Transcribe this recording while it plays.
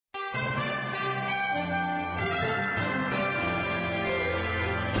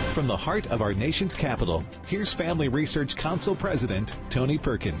From the heart of our nation's capital, here's Family Research Council President Tony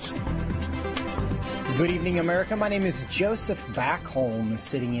Perkins. Good evening, America. My name is Joseph Backholm,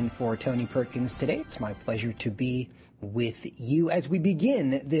 sitting in for Tony Perkins today. It's my pleasure to be with you as we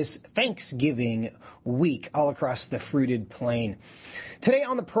begin this Thanksgiving week all across the fruited plain. Today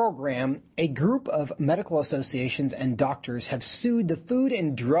on the program, a group of medical associations and doctors have sued the Food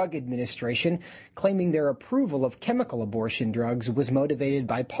and Drug Administration, claiming their approval of chemical abortion drugs was motivated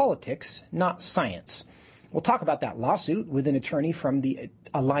by politics, not science. We'll talk about that lawsuit with an attorney from the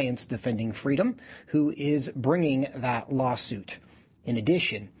Alliance Defending Freedom, who is bringing that lawsuit. In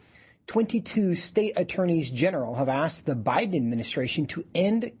addition, 22 state attorneys general have asked the Biden administration to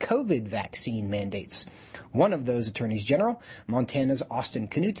end COVID vaccine mandates. One of those attorneys general, Montana's Austin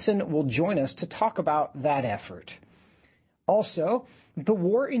Knudsen, will join us to talk about that effort. Also, the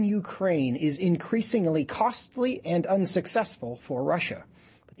war in Ukraine is increasingly costly and unsuccessful for Russia.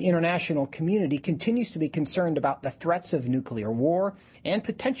 The international community continues to be concerned about the threats of nuclear war and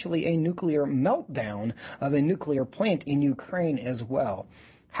potentially a nuclear meltdown of a nuclear plant in Ukraine as well.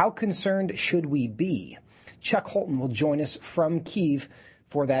 How concerned should we be? Chuck Holton will join us from Kyiv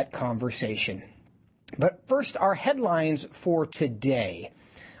for that conversation. But first, our headlines for today.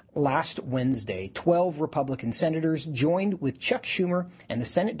 Last Wednesday, 12 Republican senators joined with Chuck Schumer and the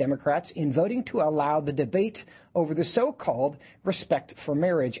Senate Democrats in voting to allow the debate over the so-called Respect for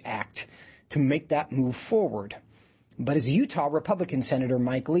Marriage Act to make that move forward. But as Utah Republican Senator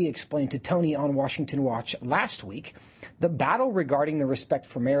Mike Lee explained to Tony on Washington Watch last week, the battle regarding the Respect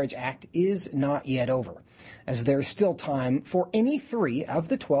for Marriage Act is not yet over, as there's still time for any 3 of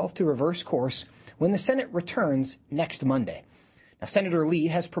the 12 to reverse course when the Senate returns next Monday. Now, Senator Lee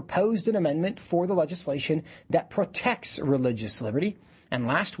has proposed an amendment for the legislation that protects religious liberty, and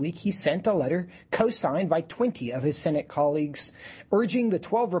last week he sent a letter co-signed by 20 of his Senate colleagues urging the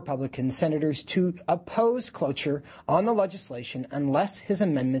 12 Republican senators to oppose cloture on the legislation unless his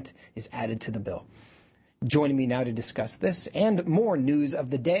amendment is added to the bill. Joining me now to discuss this and more news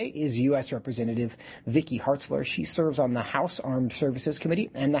of the day is U.S. Representative Vicky Hartzler. She serves on the House Armed Services Committee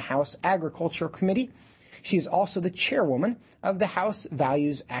and the House Agriculture Committee. She is also the chairwoman of the House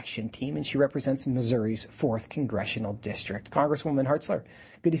Values Action Team, and she represents Missouri's 4th Congressional District. Congresswoman Hartzler,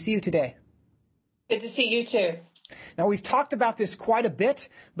 good to see you today. Good to see you, too. Now, we've talked about this quite a bit,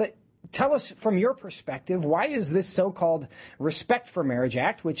 but tell us from your perspective, why is this so-called Respect for Marriage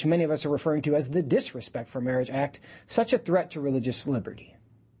Act, which many of us are referring to as the Disrespect for Marriage Act, such a threat to religious liberty?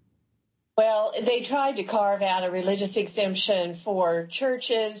 Well, they tried to carve out a religious exemption for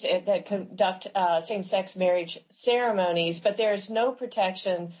churches that conduct same-sex marriage ceremonies, but there's no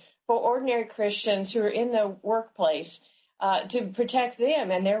protection for ordinary Christians who are in the workplace to protect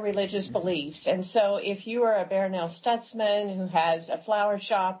them and their religious beliefs. And so if you are a Barronelle Stutzman who has a flower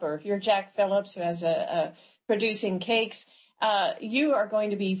shop, or if you're Jack Phillips who has a producing cakes, you are going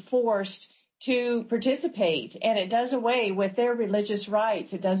to be forced to participate, and it does away with their religious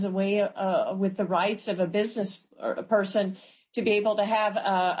rights. It does away with the rights of a business person to be able to have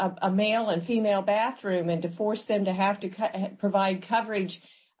a male and female bathroom, and to force them to have to provide coverage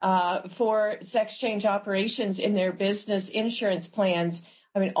for sex change operations in their business insurance plans.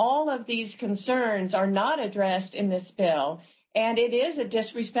 I mean, all of these concerns are not addressed in this bill, and it is a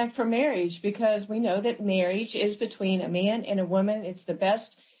disrespect for marriage, because we know that marriage is between a man and a woman. It's the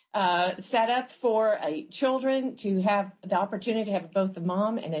best set up for children to have the opportunity to have both a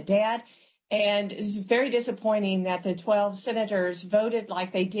mom and a dad. And it's very disappointing that the 12 senators voted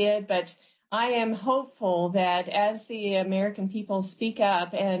like they did. But I am hopeful that as the American people speak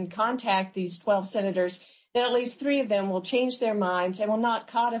up and contact these 12 senators, that at least 3 of them will change their minds and will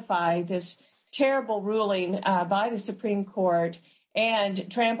not codify this terrible ruling by the Supreme Court and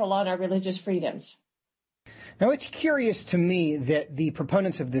trample on our religious freedoms. Now, it's curious to me that the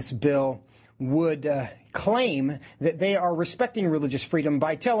proponents of this bill would claim that they are respecting religious freedom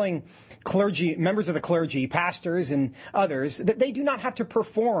by telling clergy, members of the clergy, pastors and others, that they do not have to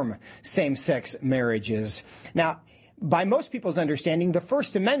perform same-sex marriages. Now, by most people's understanding, the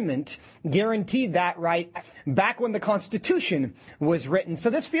First Amendment guaranteed that right back when the Constitution was written.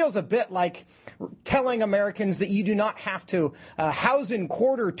 So this feels a bit like telling Americans that you do not have to house and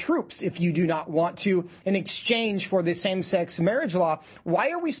quarter troops if you do not want to in exchange for the same-sex marriage law.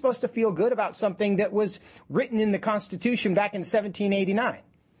 Why are we supposed to feel good about something that was written in the Constitution back in 1789?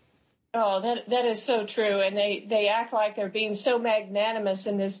 Oh, that is so true. And they act like they're being so magnanimous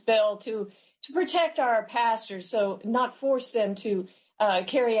in this bill to protect our pastors, so not force them to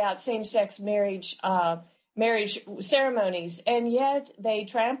carry out same-sex marriage ceremonies. And yet they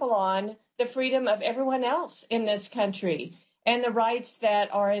trample on the freedom of everyone else in this country. and the rights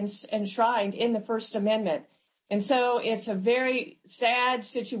that are enshrined in the First Amendment. And so it's a very sad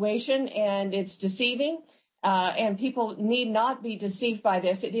situation, and it's deceiving, and people need not be deceived by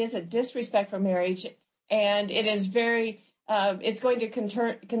this. It is a disrespect for marriage, and it is it's going to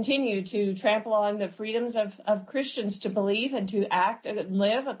continue to trample on the freedoms of Christians to believe and to act and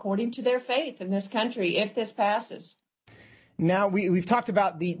live according to their faith in this country if this passes. Now, we've talked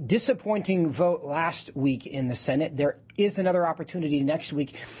about the disappointing vote last week in the Senate. There is another opportunity next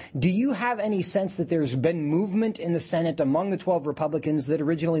week. Do you have any sense that there's been movement in the Senate among the 12 Republicans that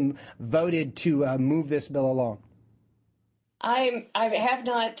originally voted to move this bill along? I have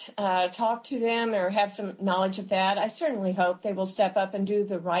not talked to them or have some knowledge of that. I certainly hope they will step up and do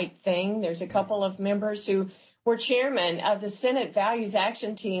the right thing. There's a couple of members who were chairman of the Senate Values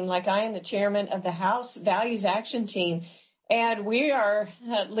Action Team, like I am the chairman of the House Values Action Team. And we are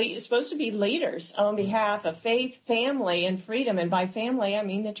supposed to be leaders on behalf of faith, family, and freedom. And by family, I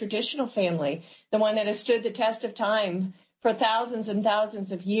mean the traditional family, the one that has stood the test of time for thousands and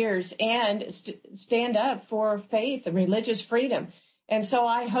thousands of years and stand up for faith and religious freedom. And so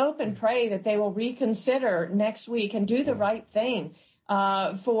I hope and pray that they will reconsider next week and do the right thing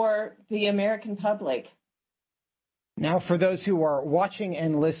for the American public. Now, for those who are watching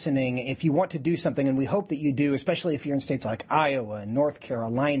and listening, if you want to do something, and we hope that you do, especially if you're in states like Iowa, North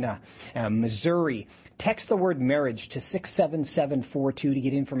Carolina, Missouri, text the word marriage to 67742 to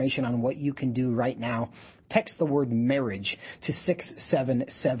get information on what you can do right now. Text the word marriage to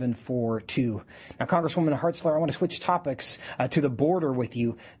 67742. Now, Congresswoman Hartzler, I want to switch topics to the border with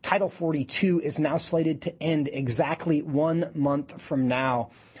you. Title 42 is now slated to end exactly 1 month from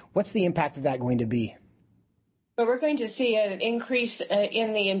now. What's the impact of that going to be? But we're going to see an increase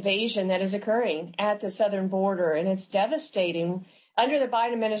in the invasion that is occurring at the southern border, and it's devastating. Under the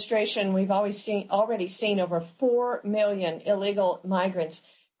Biden administration, we've already seen over 4 million illegal migrants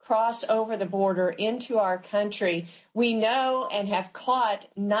cross over the border into our country. We know and have caught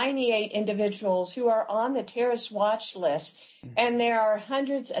 98 individuals who are on the terrorist watch list, and there are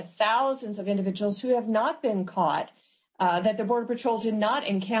hundreds of thousands of individuals who have not been caught, that the Border Patrol did not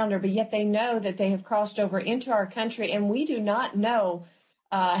encounter, but yet they know that they have crossed over into our country, and we do not know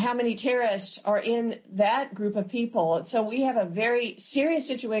how many terrorists are in that group of people. So we have a very serious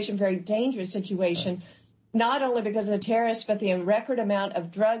situation, very dangerous situation, not only because of the terrorists, but the record amount of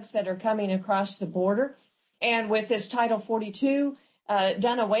drugs that are coming across the border. And with this Title 42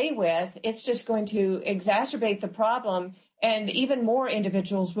 done away with, it's just going to exacerbate the problem, and even more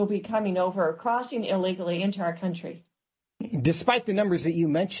individuals will be coming over, crossing illegally into our country. Despite the numbers that you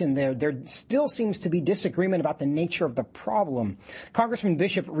mentioned there still seems to be disagreement about the nature of the problem. Congressman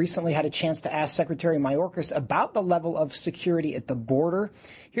Bishop recently had a chance to ask Secretary Mayorkas about the level of security at the border.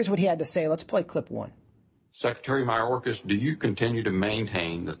 Here's what he had to say. Let's play clip 1. Secretary Mayorkas, do you continue to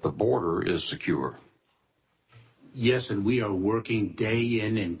maintain that the border is secure? Yes, and we are working day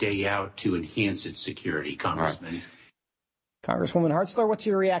in and day out to enhance its security, Congressman. Right. Congresswoman Hartzler, what's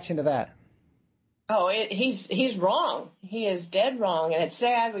your reaction to that? Oh, he's wrong. He is dead wrong. And it's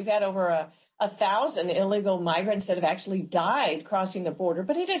sad. We've had over 1,000 illegal migrants that have actually died crossing the border,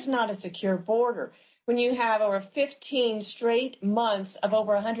 but it is not a secure border. When you have over 15 straight months of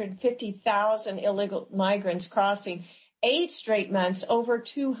over 150,000 illegal migrants crossing, 8 straight months, over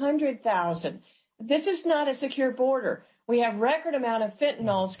 200,000. This is not a secure border. We have record amount of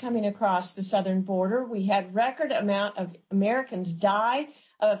fentanyls coming across the southern border. We had record amount of Americans die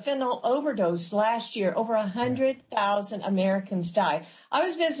of a fentanyl overdose last year. Over 100,000 Americans died. I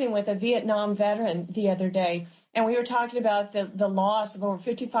was visiting with a Vietnam veteran the other day, and we were talking about the loss of over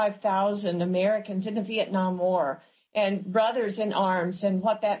 55,000 Americans in the Vietnam War and brothers in arms and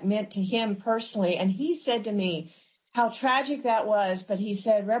what that meant to him personally. And he said to me how tragic that was. But he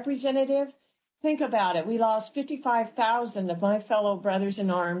said, Representative, think about it. We lost 55,000 of my fellow brothers in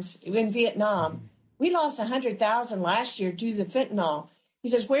arms in Vietnam. We lost 100,000 last year due to the fentanyl. He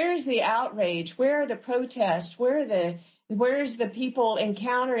says, where is the outrage? Where are the protests? Where's the people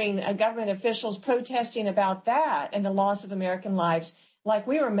encountering government officials protesting about that and the loss of American lives like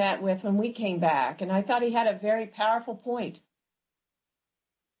we were met with when we came back? And I thought he had a very powerful point.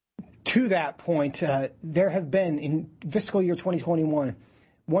 To that point, there have been in fiscal year 2021,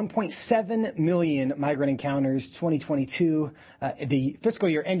 1.7 million migrant encounters. 2022, the fiscal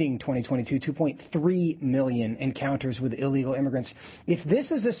year ending 2022, 2.3 million encounters with illegal immigrants. If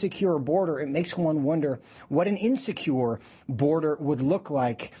this is a secure border, it makes one wonder what an insecure border would look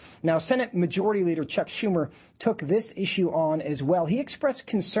like. Now, Senate Majority Leader Chuck Schumer took this issue on as well. He expressed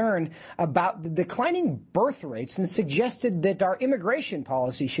concern about the declining birth rates and suggested that our immigration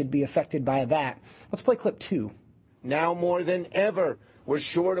policy should be affected by that. Let's play clip 2. now more than ever. We're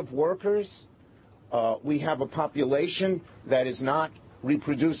short of workers. We have a population that is not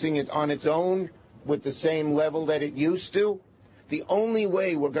reproducing it on its own with the same level that it used to. The only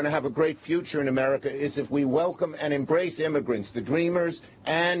way we're going to have a great future in America is if we welcome and embrace immigrants, the dreamers,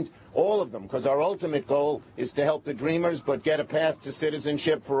 and all of them, because our ultimate goal is to help the dreamers, but get a path to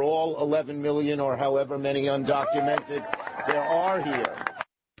citizenship for all 11 million or however many undocumented there are here.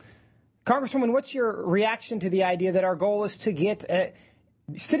 Congresswoman, what's your reaction to the idea that our goal is to get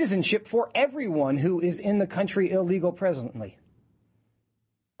citizenship for everyone who is in the country illegal presently?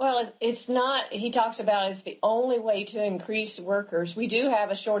 Well, it's not, he talks about it's the only way to increase workers. We do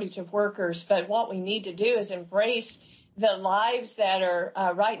have a shortage of workers, but what we need to do is embrace the lives that are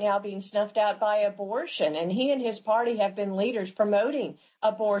right now being snuffed out by abortion. And he and his party have been leaders promoting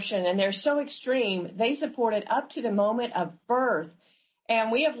abortion, and they're so extreme. They support it up to the moment of birth.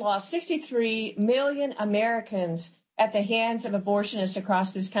 And we have lost 63 million Americans at the hands of abortionists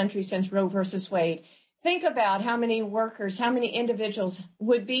across this country since Roe versus Wade. Think about how many workers, how many individuals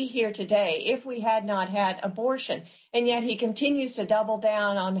would be here today if we had not had abortion. And yet he continues to double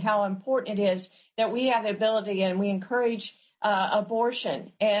down on how important it is that we have the ability and we encourage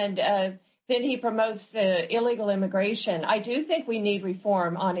abortion. And then he promotes the illegal immigration. I do think we need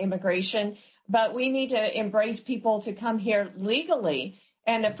reform on immigration, but we need to embrace people to come here legally.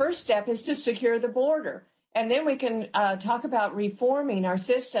 And the first step is to secure the border. And then we can talk about reforming our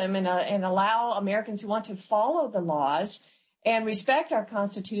system and allow Americans who want to follow the laws and respect our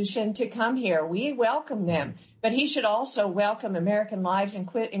Constitution to come here. We welcome them, but he should also welcome American lives and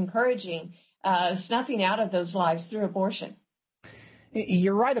quit encouraging snuffing out of those lives through abortion.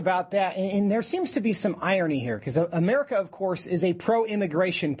 You're right about that. And there seems to be some irony here because America, of course, is a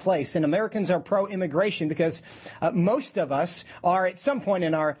pro-immigration place. And Americans are pro-immigration because most of us are at some point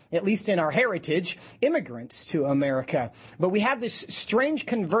in our, at least in our heritage, immigrants to America. But we have this strange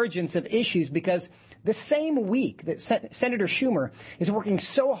convergence of issues because the same week that Senator Schumer is working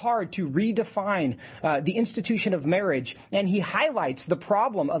so hard to redefine the institution of marriage, and he highlights the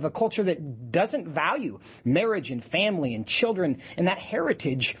problem of a culture that doesn't value marriage and family and children and that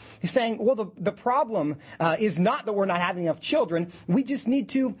heritage, he's saying, well, the problem is not that we're not having enough children. We just need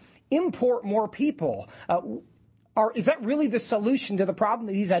to import more people. Is that really the solution to the problem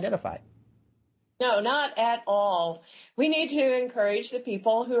that he's identified? No, not at all. We need to encourage the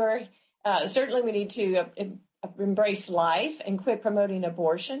people who are certainly we need to embrace life and quit promoting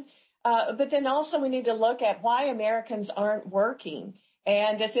abortion. But then also we need to look at why Americans aren't working.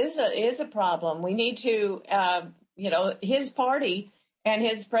 And this is a problem. We need to, his party and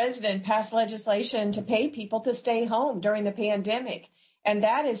his president passed legislation to pay people to stay home during the pandemic. And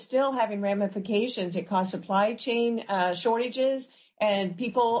that is still having ramifications. It caused supply chain shortages and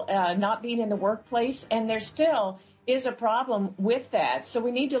people not being in the workplace. And there still is a problem with that. So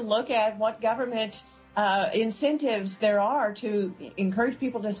we need to look at what government incentives there are to encourage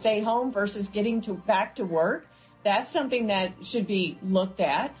people to stay home versus getting back to work. That's something that should be looked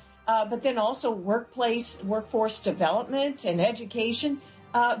at. But then also workforce development and education.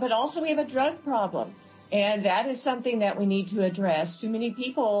 But also we have a drug problem. And that is something that we need to address. Too many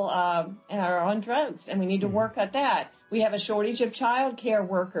people are on drugs, and we need to work at that. We have a shortage of child care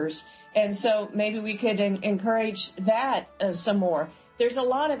workers. And so maybe we could encourage that some more. There's a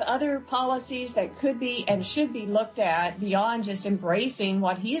lot of other policies that could be and should be looked at beyond just embracing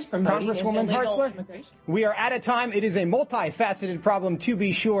what he is promoting. Congresswoman Hartzler, we are out of time. It is a multifaceted problem, to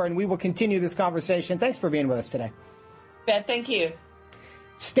be sure, and we will continue this conversation. Thanks for being with us today. Beth, thank you.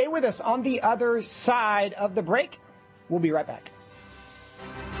 Stay with us on the other side of the break. We'll be right back.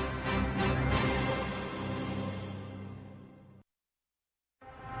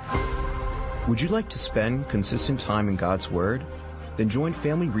 Would you like to spend consistent time in God's Word? Then join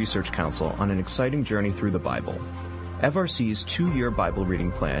Family Research Council on an exciting journey through the Bible. FRC's 2-year Bible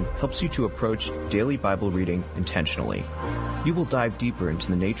reading plan helps you to approach daily Bible reading intentionally. You will dive deeper into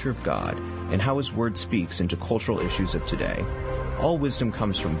the nature of God and how His Word speaks into cultural issues of today. All wisdom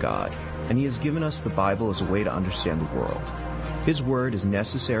comes from God, and He has given us the Bible as a way to understand the world. His Word is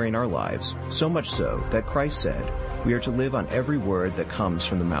necessary in our lives, so much so that Christ said, we are to live on every word that comes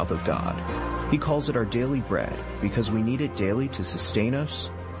from the mouth of God. He calls it our daily bread because we need it daily to sustain us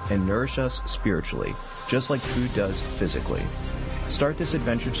and nourish us spiritually, just like food does physically. Start this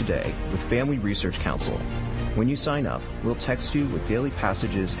adventure today with Family Research Council. When you sign up, we'll text you with daily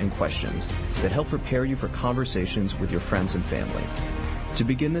passages and questions that help prepare you for conversations with your friends and family. To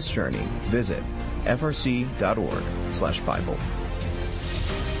begin this journey, visit frc.org/Bible.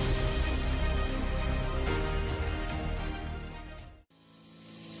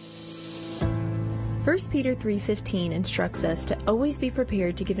 1 Peter 3:15 instructs us to always be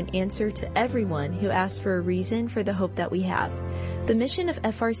prepared to give an answer to everyone who asks for a reason for the hope that we have. The mission of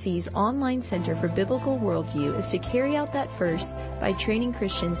FRC's online Center for Biblical Worldview is to carry out that verse by training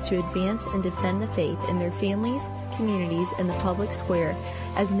Christians to advance and defend the faith in their families, communities, and the public square,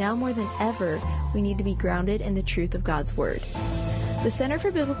 as now more than ever, we need to be grounded in the truth of God's Word. The Center for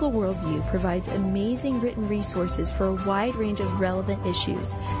Biblical Worldview provides amazing written resources for a wide range of relevant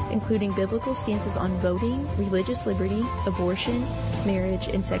issues, including biblical stances on voting, religious liberty, abortion, marriage,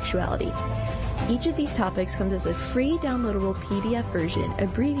 and sexuality. Each of these topics comes as a free downloadable PDF version,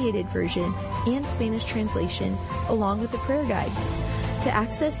 abbreviated version, and Spanish translation, along with the prayer guide. To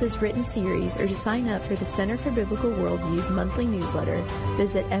access this written series or to sign up for the Center for Biblical Worldview's monthly newsletter,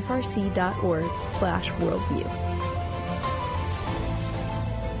 visit frc.org/worldview.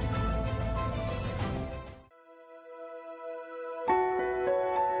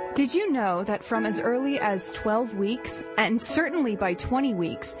 Did you know that from as early as 12 weeks, and certainly by 20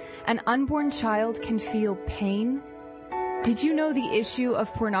 weeks, an unborn child can feel pain? Did you know the issue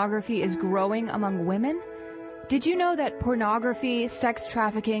of pornography is growing among women? Did you know that pornography, sex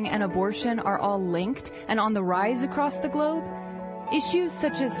trafficking, and abortion are all linked and on the rise across the globe? Issues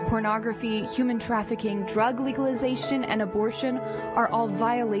such as pornography, human trafficking, drug legalization, and abortion are all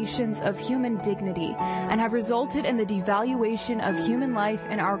violations of human dignity and have resulted in the devaluation of human life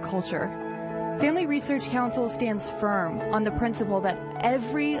in our culture. Family Research Council stands firm on the principle that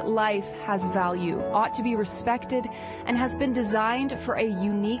every life has value, ought to be respected, and has been designed for a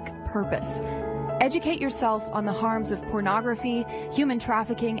unique purpose. Educate yourself on the harms of pornography, human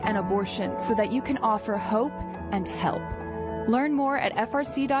trafficking, and abortion so that you can offer hope and help. Learn more at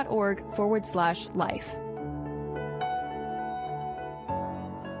frc.org/life.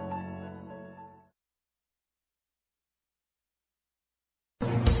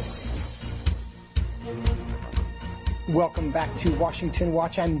 Welcome back to Washington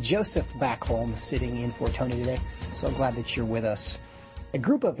Watch. I'm Joseph Backholm, sitting in for Tony today. So glad that you're with us. A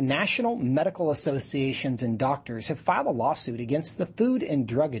group of national medical associations and doctors have filed a lawsuit against the Food and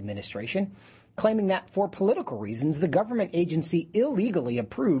Drug Administration, claiming that for political reasons, the government agency illegally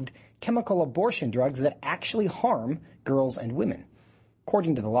approved chemical abortion drugs that actually harm girls and women.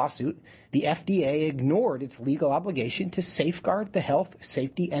 According to the lawsuit, the FDA ignored its legal obligation to safeguard the health,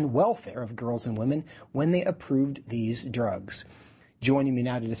 safety, and welfare of girls and women when they approved these drugs. Joining me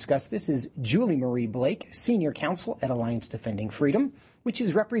now to discuss this is Julie Marie Blake, Senior Counsel at Alliance Defending Freedom, which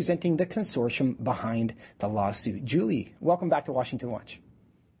is representing the consortium behind the lawsuit. Julie, welcome back to Washington Watch.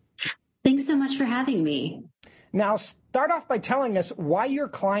 Thanks so much for having me. Now, start off by telling us why your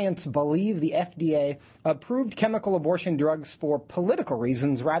clients believe the FDA approved chemical abortion drugs for political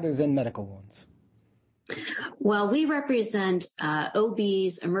reasons rather than medical ones. Well, we represent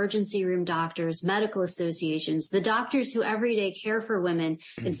OBs, emergency room doctors, medical associations, the doctors who every day care for women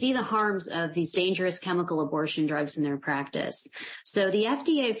and see the harms of these dangerous chemical abortion drugs in their practice. So the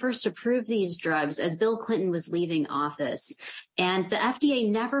FDA first approved these drugs as Bill Clinton was leaving office. And the FDA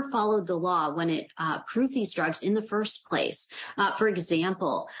never followed the law when it approved these drugs in the first place. For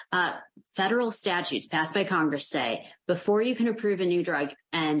example, federal statutes passed by Congress say before you can approve a new drug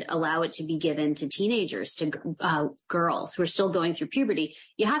and allow it to be given to teenagers, to girls who are still going through puberty,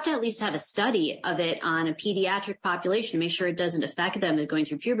 you have to at least have a study of it on a pediatric population, make sure it doesn't affect them going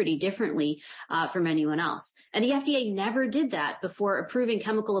through puberty differently from anyone else. And the FDA never did that before approving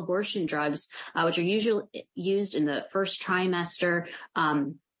chemical abortion drugs, which are usually used in the first trimester,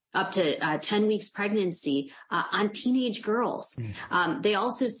 up to 10 weeks pregnancy on teenage girls. They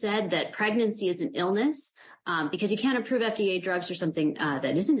also said that pregnancy is an illness because you can't approve FDA drugs for something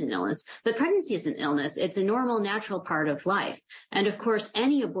that isn't an illness. But pregnancy is an illness. It's a normal, natural part of life. And of course,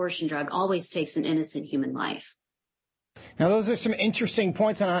 any abortion drug always takes an innocent human life. Now, those are some interesting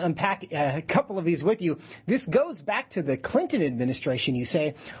points, and I'll unpack a couple of these with you. This goes back to the Clinton administration, you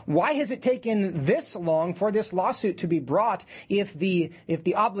say. Why has it taken this long for this lawsuit to be brought if the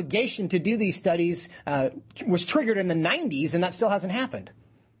obligation to do these studies was triggered in the 90s and that still hasn't happened?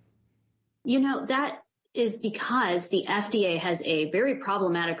 You know, that is because the FDA has a very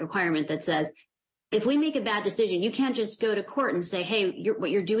problematic requirement that says, if we make a bad decision, you can't just go to court and say, hey,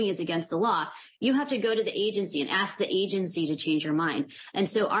 what you're doing is against the law. You have to go to the agency and ask the agency to change your mind. And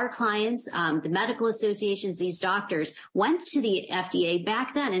so our clients, the medical associations, these doctors went to the FDA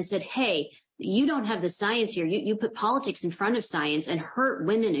back then and said, hey, you don't have the science here. You put politics in front of science and hurt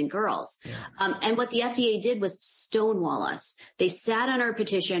women and girls. Yeah. And what the FDA did was stonewall us. They sat on our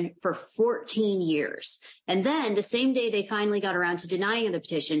petition for 14 years. And then the same day they finally got around to denying the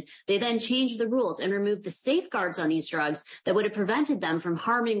petition, they then changed the rules and removed the safeguards on these drugs that would have prevented them from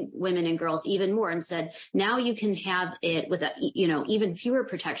harming women and girls even more, and said, now you can have it with even fewer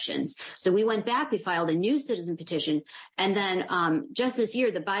protections. So we went back, we filed a new citizen petition. And then just this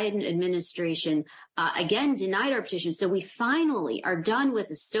year, the Biden administration again denied our petition. So we finally are done with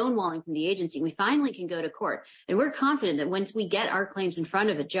the stonewalling from the agency. We finally can go to court. And we're confident that once we get our claims in front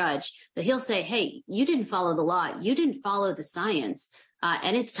of a judge, that he'll say, hey, you didn't follow the law. You didn't follow the science.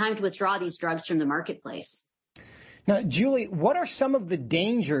 And it's time to withdraw these drugs from the marketplace. Now, Julie, what are some of the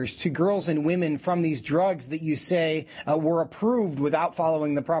dangers to girls and women from these drugs that you say were approved without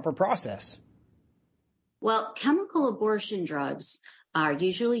following the proper process? Well, chemical abortion drugs are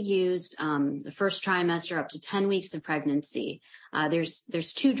usually used the first trimester up to 10 weeks of pregnancy.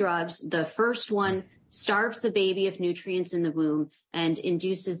 There's two drugs. The first one starves the baby of nutrients in the womb and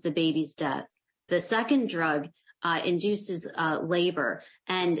induces the baby's death. The second drug induces labor,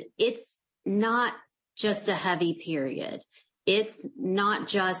 and it's not just a heavy period. It's not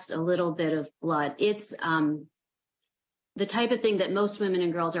just a little bit of blood. It's the type of thing that most women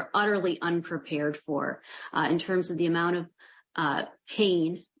and girls are utterly unprepared for in terms of the amount of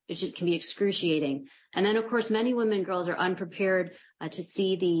pain, which can be excruciating. And then, of course, many women and girls are unprepared to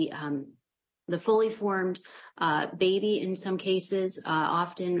see the fully formed baby in some cases,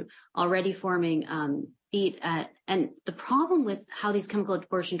 often already forming feet. And the problem with how these chemical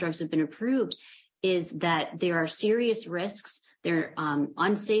abortion drugs have been approved is that there are serious risks. They're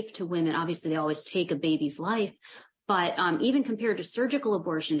unsafe to women. Obviously, they always take a baby's life. But even compared to surgical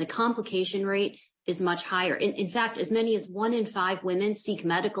abortion, the complication rate is much higher. In fact, as many as 1 in 5 women seek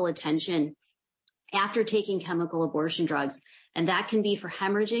medical attention after taking chemical abortion drugs. And that can be for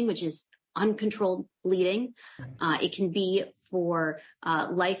hemorrhaging, which is uncontrolled bleeding. It can be for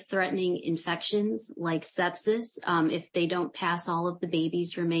life-threatening infections like sepsis if they don't pass all of the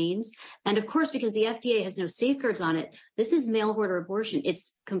baby's remains. And of course, because the FDA has no safeguards on it, this is mail order abortion.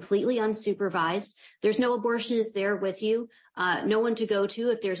 It's completely unsupervised. There's no abortionist there with you, no one to go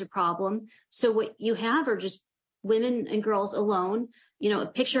to if there's a problem. So what you have are just women and girls alone.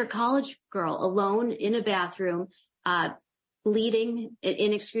 Picture a college girl alone in a bathroom, bleeding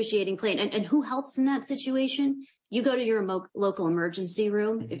in excruciating pain. And who helps in that situation? You go to your local emergency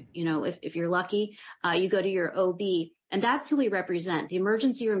room. If you're lucky, you go to your OB, and that's who we represent. The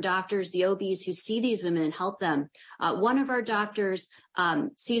emergency room doctors, the OBs who see these women and help them. One of our doctors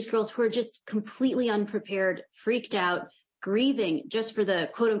sees girls who are just completely unprepared, freaked out, grieving just for the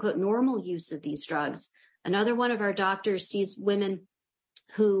quote unquote normal use of these drugs. Another one of our doctors sees women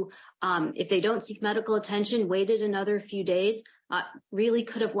who, if they don't seek medical attention, waited another few days, really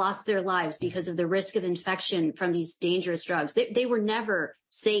could have lost their lives because of the risk of infection from these dangerous drugs. They were never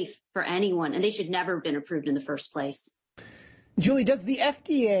safe for anyone, and they should never have been approved in the first place. Julie, does the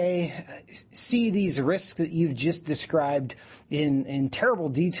FDA see these risks that you've just described in terrible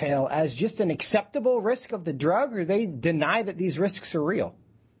detail as just an acceptable risk of the drug, or they deny that these risks are real?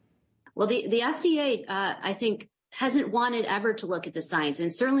 Well, the FDA, I think, hasn't wanted ever to look at the science,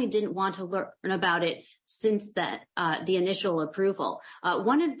 and certainly didn't want to learn about it since the initial approval.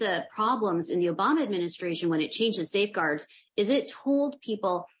 One of the problems in the Obama administration when it changed the safeguards is it told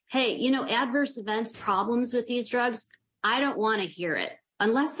people, hey, adverse events, problems with these drugs, I don't want to hear it.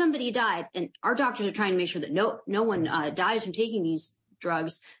 Unless somebody died, and our doctors are trying to make sure that no one dies from taking these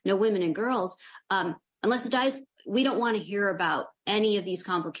drugs, no women and girls, unless it dies, we don't want to hear about any of these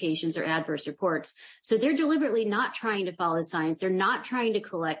complications or adverse reports. So they're deliberately not trying to follow the science. They're not trying to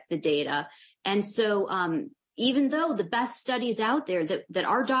collect the data. And so even though the best studies out there that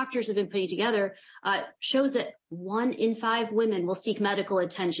our doctors have been putting together shows that 1 in 5 women will seek medical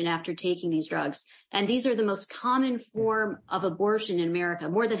attention after taking these drugs. And these are the most common form of abortion in America.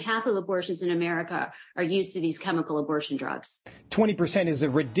 More than half of abortions in America are used through these chemical abortion drugs. 20% is a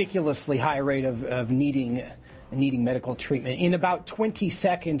ridiculously high rate of needing medical treatment. In about 20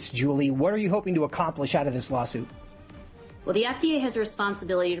 seconds, Julie, what are you hoping to accomplish out of this lawsuit? Well, the FDA has a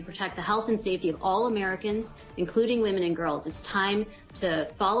responsibility to protect the health and safety of all Americans, including women and girls. It's time to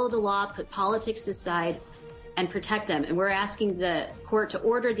follow the law, put politics aside, and protect them. And we're asking the court to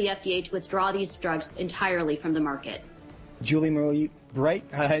order the FDA to withdraw these drugs entirely from the market. Julie Marie Blake,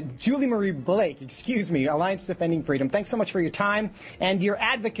 Alliance Defending Freedom. Thanks so much for your time and your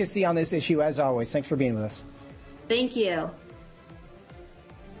advocacy on this issue, as always. Thanks for being with us. Thank you.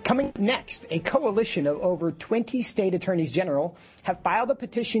 Coming next, a coalition of over 20 state attorneys general have filed a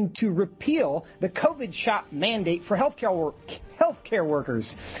petition to repeal the COVID shot mandate for healthcare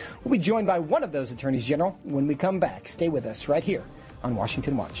workers. We'll be joined by one of those attorneys general when we come back. Stay with us right here on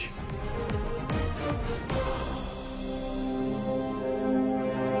Washington Watch.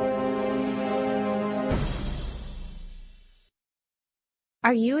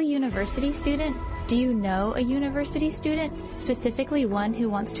 Are you a university student? Do you know a university student, specifically one who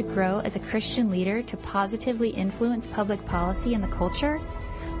wants to grow as a Christian leader to positively influence public policy and the culture?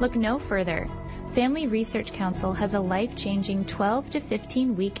 Look no further. Family Research Council has a life-changing 12 to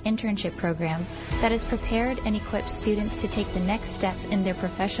 15-week internship program that has prepared and equipped students to take the next step in their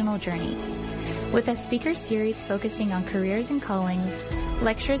professional journey. With a speaker series focusing on careers and callings,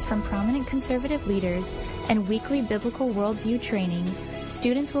 lectures from prominent conservative leaders, and weekly biblical worldview training,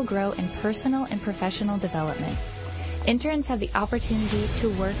 students will grow in personal and professional development. Interns have the opportunity to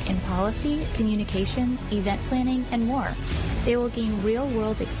work in policy, communications, event planning, and more. They will gain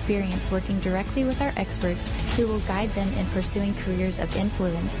real-world experience working directly with our experts who will guide them in pursuing careers of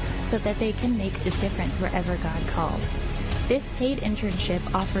influence so that they can make a difference wherever God calls. This paid internship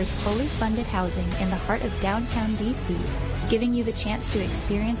offers fully funded housing in the heart of downtown D.C., giving you the chance to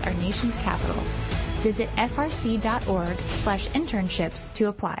experience our nation's capital. Visit frc.org/internships to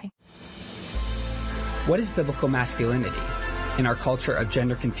apply. What is biblical masculinity? In our culture of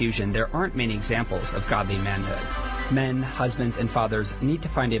gender confusion, there aren't many examples of godly manhood. Men, husbands, and fathers need to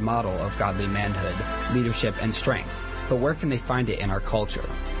find a model of godly manhood, leadership, and strength. But where can they find it in our culture?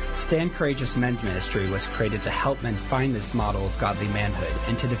 Stand Courageous Men's Ministry was created to help men find this model of godly manhood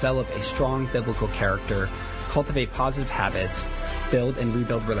and to develop a strong biblical character, cultivate positive habits, build and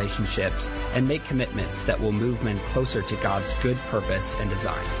rebuild relationships, and make commitments that will move men closer to God's good purpose and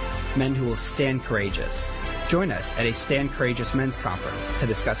design. Men who will stand courageous. Join us at a Stand Courageous Men's Conference to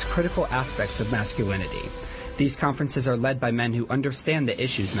discuss critical aspects of masculinity. These conferences are led by men who understand the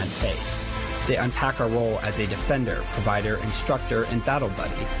issues men face. They unpack our role as a defender, provider, instructor, and battle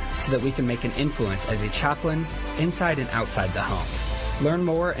buddy so that we can make an influence as a chaplain inside and outside the home. Learn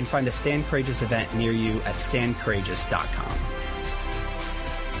more and find a Stand Courageous event near you at standcourageous.com.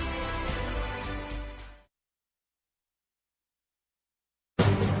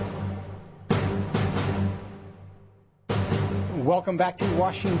 Welcome back to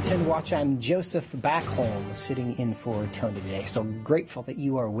Washington Watch. I'm Joseph Backholm, sitting in for Tony today. So grateful that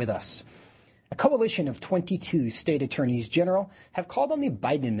you are with us. A coalition of 22 state attorneys general have called on the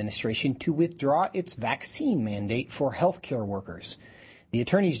Biden administration to withdraw its vaccine mandate for healthcare workers. The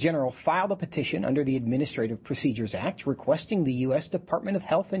attorneys general filed a petition under the Administrative Procedures Act requesting the U.S. Department of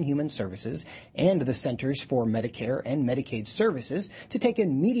Health and Human Services and the Centers for Medicare and Medicaid Services to take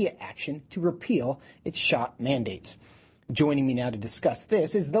immediate action to repeal its shot mandate. Joining me now to discuss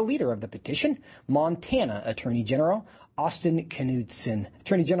this is the leader of the petition, Montana Attorney General Austin Knudsen.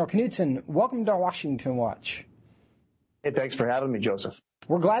 Attorney General Knudsen, welcome to Washington Watch. Hey, thanks for having me, Joseph.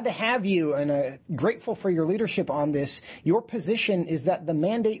 We're glad to have you and grateful for your leadership on this. Your position is that the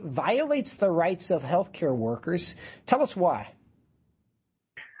mandate violates the rights of healthcare workers. Tell us why.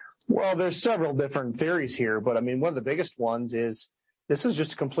 Well, there's several different theories here, but I mean, one of the biggest ones is this is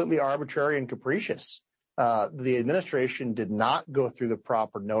just completely arbitrary and capricious. The administration did not go through the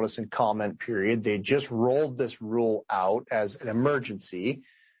proper notice and comment period. They just rolled this rule out as an emergency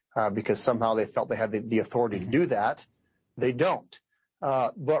because somehow they felt they had the authority to do that. They don't.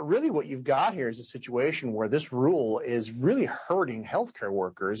 But really what you've got here is a situation where this rule is really hurting healthcare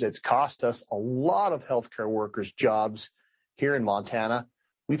workers. It's cost us a lot of healthcare workers' jobs here in Montana.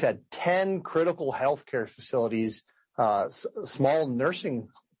 We've had 10 critical healthcare facilities, small nursing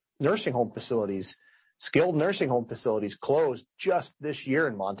home facilities, skilled nursing home facilities closed just this year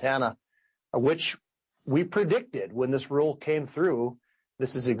in Montana, which we predicted when this rule came through.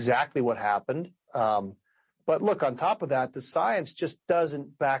 This is exactly what happened. But look, on top of that, the science just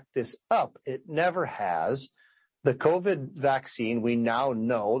doesn't back this up. It never has. The COVID vaccine, we now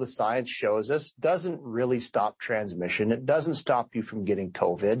know, the science shows us, doesn't really stop transmission. It doesn't stop you from getting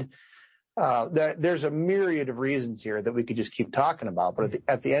COVID. There's a myriad of reasons here that we could just keep talking about. But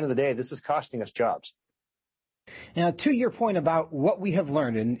at the end of the day, this is costing us jobs. Now, to your point about what we have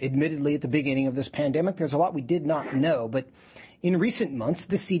learned, and admittedly at the beginning of this pandemic, there's a lot we did not know, but in recent months,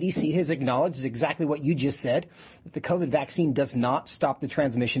 the CDC has acknowledged exactly what you just said, that the COVID vaccine does not stop the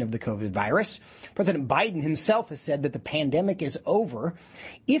transmission of the COVID virus. President Biden himself has said that the pandemic is over.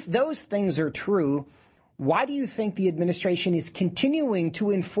 If those things are true, why do you think the administration is continuing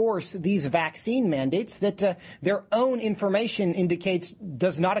to enforce these vaccine mandates that their own information indicates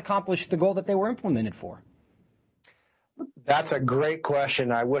does not accomplish the goal that they were implemented for? That's a great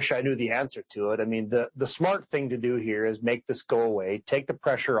question. I wish I knew the answer to it. I mean, the smart thing to do here is make this go away, take the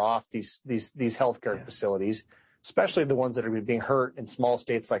pressure off these healthcare facilities, especially the ones that are being hurt in small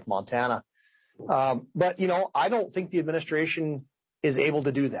states like Montana. But, I don't think the administration is able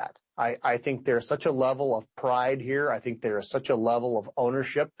to do that. I think there's such a level of pride here. I think there is such a level of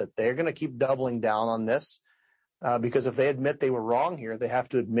ownership that they're going to keep doubling down on this because if they admit they were wrong here, they have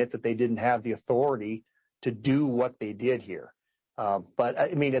to admit that they didn't have the authority to do what they did here. But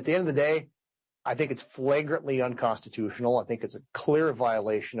I mean, at the end of the day, I think it's flagrantly unconstitutional. I think it's a clear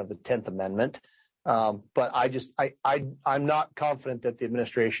violation of the 10th Amendment. But I'm not confident that the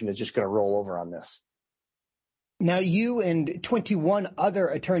administration is just going to roll over on this. Now, you and 21 other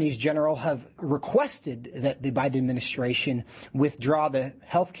attorneys general have requested that the Biden administration withdraw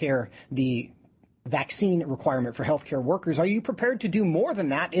the vaccine requirement for healthcare workers. Are you prepared to do more than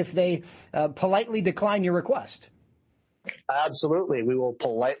that if they politely decline your request? Absolutely. We will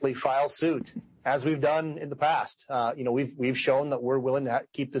politely file suit, as we've done in the past. We've shown that we're willing to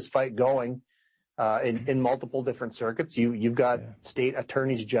keep this fight going in multiple different circuits. You've got state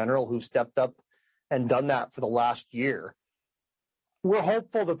attorneys general who've stepped up and done that for the last year. We're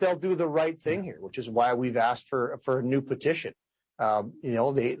hopeful that they'll do the right thing here, which is why we've asked for a new petition.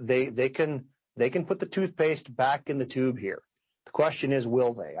 They can put the toothpaste back in the tube here. The question is,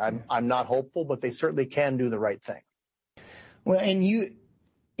 will they? I'm not hopeful, but they certainly can do the right thing. Well, and you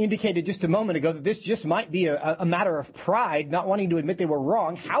indicated just a moment ago that this just might be a matter of pride, not wanting to admit they were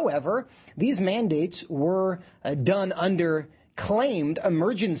wrong. However, these mandates were done under claimed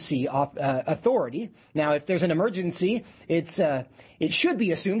emergency authority. Now, if there's an emergency, it should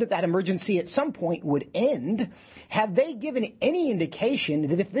be assumed that emergency at some point would end. Have they given any indication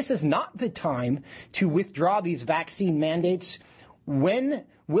that if this is not the time to withdraw these vaccine mandates, when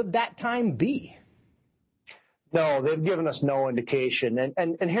would that time be? No, they've given us no indication.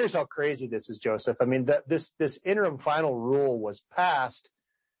 And here's how crazy this is, Joseph. I mean, this interim final rule was passed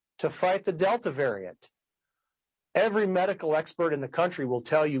to fight the Delta variant. Every medical expert in the country will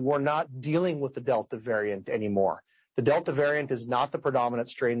tell you we're not dealing with the Delta variant anymore. The Delta variant is not the predominant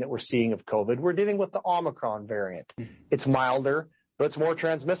strain that we're seeing of COVID. We're dealing with the Omicron variant. It's milder, but it's more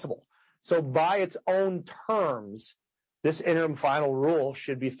transmissible. So by its own terms, this interim final rule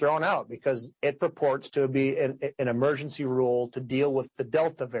should be thrown out because it purports to be an emergency rule to deal with the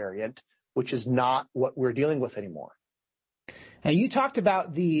Delta variant, which is not what we're dealing with anymore. Now, you talked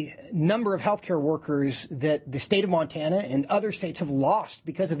about the number of healthcare workers that the state of Montana and other states have lost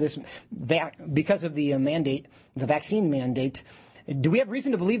because of this, because of the mandate, the vaccine mandate. Do we have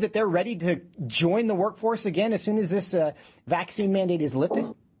reason to believe that they're ready to join the workforce again as soon as this vaccine mandate is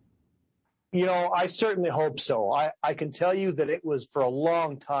lifted? I certainly hope so. I can tell you that it was for a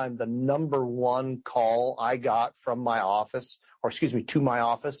long time the number one call I got from my office, to my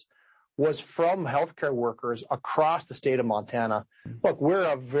office, was from healthcare workers across the state of Montana. Look, we're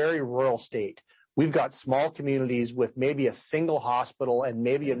a very rural state. We've got small communities with maybe a single hospital and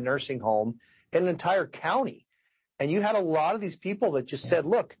maybe a nursing home in an entire county. And you had a lot of these people that just said,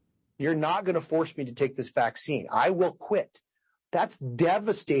 look, you're not going to force me to take this vaccine. I will quit. That's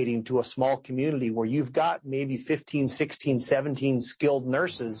devastating to a small community where you've got maybe 15, 16, 17 skilled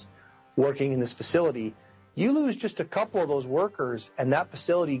nurses working in this facility. You lose just a couple of those workers and that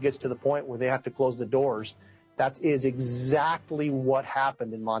facility gets to the point where they have to close the doors. That is exactly what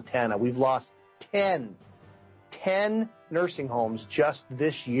happened in Montana. We've lost 10 nursing homes just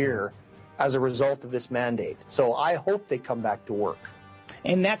this year as a result of this mandate. So I hope they come back to work.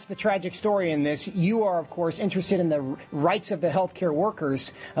 And that's the tragic story in this. You are, of course, interested in the rights of the healthcare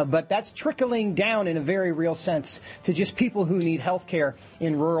workers, but that's trickling down in a very real sense to just people who need healthcare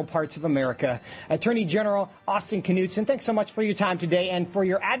in rural parts of America. Attorney General Austin Knudsen, thanks so much for your time today and for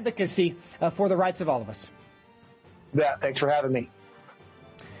your advocacy for the rights of all of us. Yeah, thanks for having me.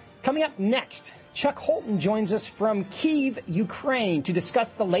 Coming up next, Chuck Holton joins us from Kyiv, Ukraine, to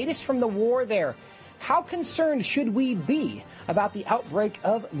discuss the latest from the war there. How concerned should we be about the outbreak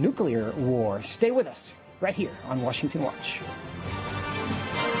of nuclear war? Stay with us right here on Washington Watch.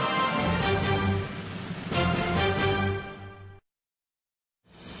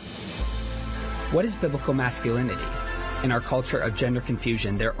 What is biblical masculinity? In our culture of gender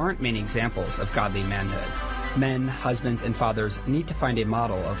confusion, there aren't many examples of godly manhood. Men, husbands, and fathers need to find a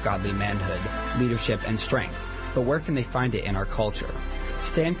model of godly manhood, leadership, and strength. But where can they find it in our culture?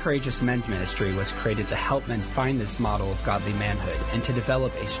 Stand Courageous Men's Ministry was created to help men find this model of godly manhood and to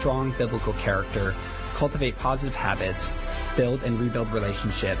develop a strong biblical character, cultivate positive habits, build and rebuild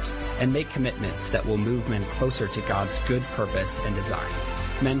relationships, and make commitments that will move men closer to God's good purpose and design.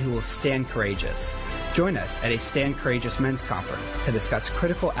 men who will stand courageous. Join us at a Stand Courageous Men's Conference to discuss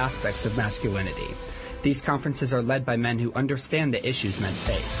critical aspects of masculinity. These conferences are led by men who understand the issues men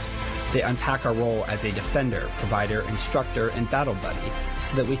face. They unpack our role as a defender, provider, instructor, and battle buddy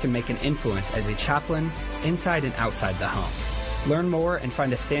so that we can make an influence as a chaplain inside and outside the home. Learn more and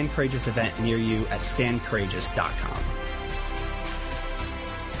find a Stand Courageous event near you at standcourageous.com.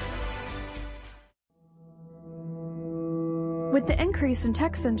 With the increase in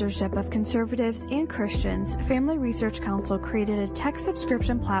tech censorship of conservatives and Christians, Family Research Council created a tech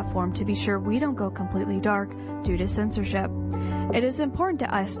subscription platform to be sure we don't go completely dark due to censorship. It is important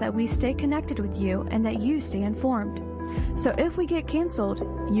to us that we stay connected with you and that you stay informed. So if we get canceled,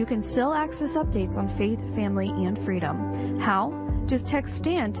 you can still access updates on faith, family, and freedom. How? Just text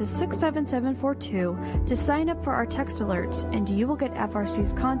STAND to 67742 to sign up for our text alerts, and you will get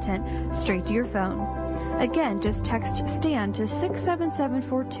FRC's content straight to your phone. Again, just text STAND to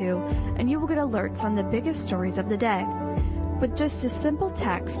 67742 and you will get alerts on the biggest stories of the day. With just a simple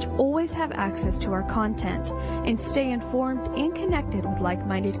text, always have access to our content and stay informed and connected with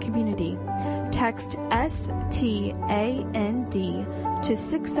like-minded community. Text STAND to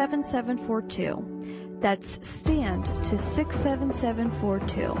 67742. That's STAND to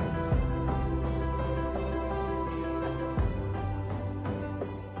 67742.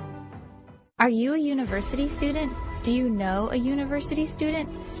 Are you a university student? Do you know a university student,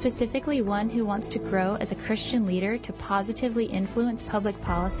 specifically one who wants to grow as a Christian leader to positively influence public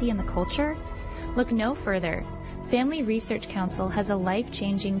policy and the culture? Look no further. Family Research Council has a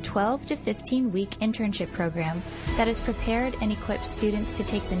life-changing 12 to 15-week internship program that has prepared and equipped students to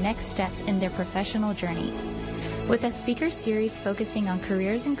take the next step in their professional journey. With a speaker series focusing on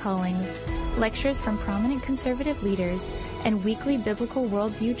careers and callings, lectures from prominent conservative leaders, and weekly biblical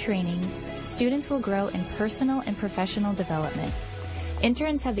worldview training, students will grow in personal and professional development.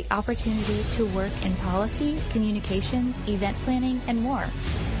 Interns have the opportunity to work in policy, communications, event planning, and more.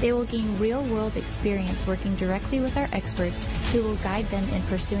 They will gain real-world experience working directly with our experts who will guide them in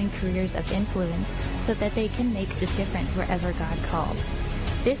pursuing careers of influence so that they can make a difference wherever God calls.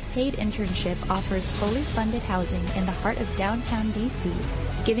 This paid internship offers fully funded housing in the heart of downtown D.C.,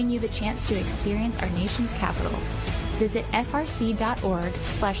 giving you the chance to experience our nation's capital. Visit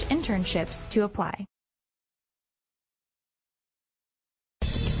frc.org/internships to apply.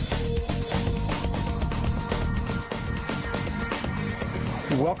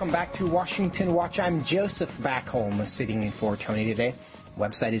 Welcome back to Washington Watch. I'm Joseph Backholm, sitting in for Tony today.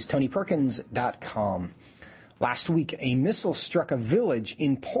 Website is tonyperkins.com. Last week, a missile struck a village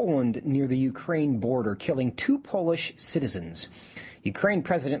in Poland near the Ukraine border, killing 2 Polish citizens. Ukraine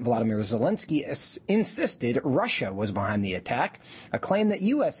President Volodymyr Zelensky insisted Russia was behind the attack, a claim that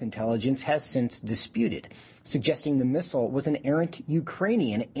U.S. intelligence has since disputed, suggesting the missile was an errant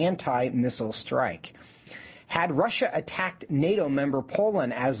Ukrainian anti-missile strike. Had Russia attacked NATO member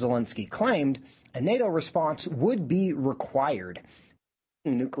Poland, as Zelensky claimed, a NATO response would be required.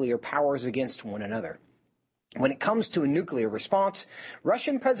 Nuclear powers against one another. When it comes to a nuclear response,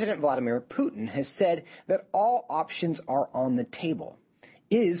 Russian President Vladimir Putin has said that all options are on the table.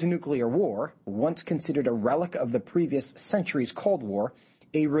 Is nuclear war, once considered a relic of the previous century's Cold War,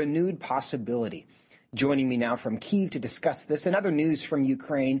 a renewed possibility? Joining me now from Kyiv to discuss this and other news from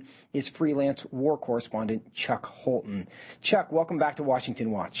Ukraine is freelance war correspondent Chuck Holton. Chuck, welcome back to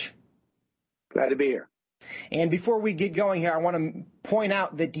Washington Watch. Glad to be here. And before we get going here, I want to point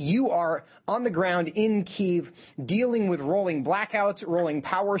out that you are on the ground in Kyiv dealing with rolling blackouts, rolling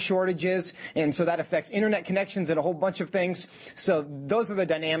power shortages, and so that affects internet connections and a whole bunch of things. So those are the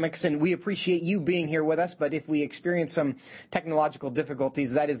dynamics, and we appreciate you being here with us. But if we experience some technological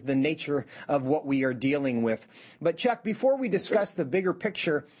difficulties, that is the nature of what we are dealing with. But Chuck, before we discuss the bigger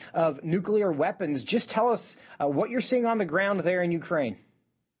picture of nuclear weapons, just tell us what you're seeing on the ground there in Ukraine.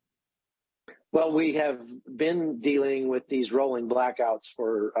 Well, we have been dealing with these rolling blackouts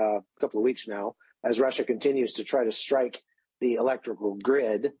for a couple of weeks now as Russia continues to try to strike the electrical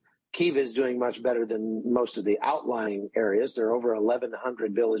grid. Kyiv is doing much better than most of the outlying areas. There are over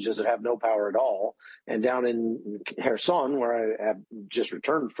 1,100 villages that have no power at all. And down in Kherson, where I have just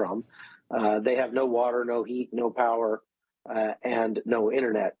returned from, they have no water, no heat, no power, and no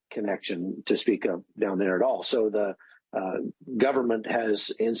internet connection to speak of down there at all. So the government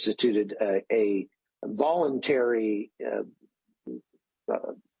has instituted a voluntary,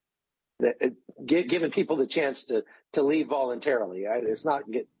 giving people the chance to leave voluntarily. It's not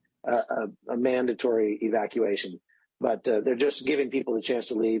a mandatory evacuation, but they're just giving people the chance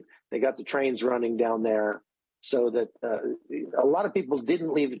to leave. They got the trains running down there so that a lot of people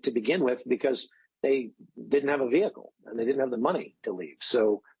didn't leave to begin with because they didn't have a vehicle and they didn't have the money to leave.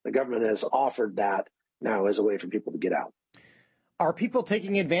 So the government has offered that now as a way for people to get out. Are people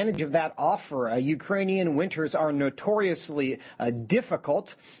taking advantage of that offer? Ukrainian winters are notoriously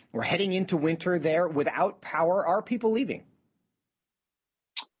difficult. We're heading into winter there without power. Are people leaving?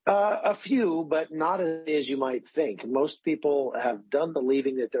 A few, but not as you might think. Most people have done the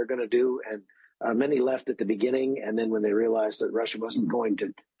leaving that they're going to do, and many left at the beginning. And then when they realized that Russia wasn't going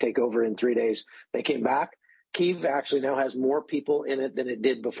to take over in 3 days, they came back. Kyiv actually now has more people in it than it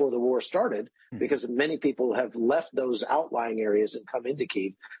did before the war started, because many people have left those outlying areas and come into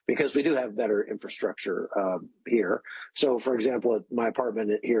Kyiv because we do have better infrastructure here. So, for example, at my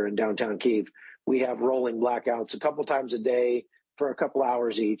apartment here in downtown Kyiv, we have rolling blackouts a couple times a day for a couple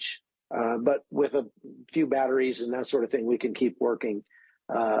hours each. But with a few batteries and that sort of thing, we can keep working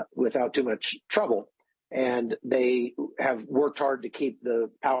without too much trouble. And they have worked hard to keep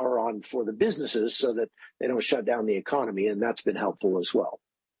the power on for the businesses so that they don't shut down the economy, and that's been helpful as well.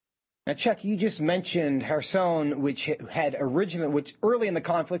 Now, Chuck, you just mentioned Kherson, which early in the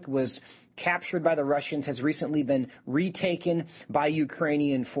conflict was captured by the Russians, has recently been retaken by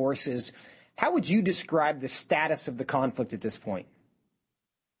Ukrainian forces. How would you describe the status of the conflict at this point?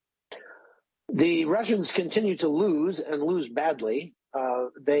 The Russians continue to lose and lose badly.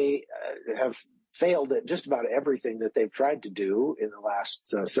 They have failed at just about everything that they've tried to do in the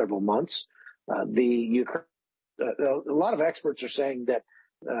last several months. A lot of experts are saying that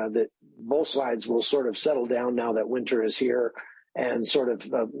that both sides will sort of settle down now that winter is here and sort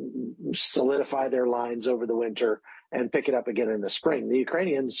of solidify their lines over the winter and pick it up again in the spring. The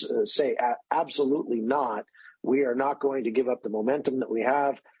Ukrainians say absolutely not. We are not going to give up the momentum that we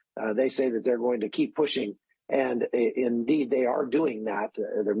have. They say that they're going to keep pushing. And indeed, they are doing that.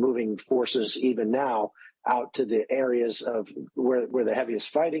 They're moving forces even now out to the areas of where the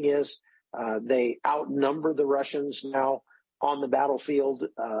heaviest fighting is. They outnumber the Russians now on the battlefield,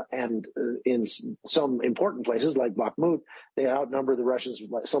 and in some important places like Bakhmut, they outnumber the Russians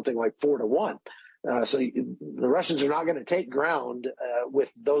something like 4-1. So the Russians are not going to take ground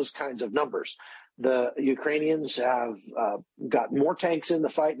with those kinds of numbers. The Ukrainians have got more tanks in the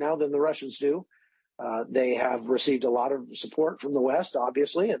fight now than the Russians do. They have received a lot of support from the West,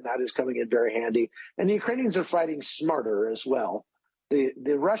 obviously, and that is coming in very handy. And the Ukrainians are fighting smarter as well.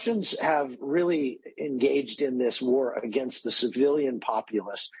 The Russians have really engaged in this war against the civilian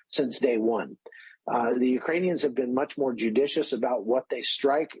populace since day one. The Ukrainians have been much more judicious about what they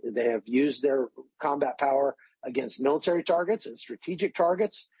strike. They have used their combat power against military targets and strategic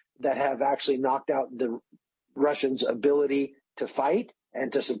targets that have actually knocked out the Russians' ability to fight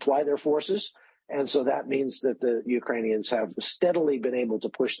and to supply their forces. And so that means that the Ukrainians have steadily been able to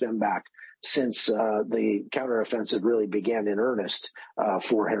push them back since the counteroffensive really began in earnest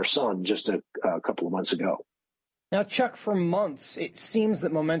for Kherson just a couple of months ago. Now, Chuck, for months, it seems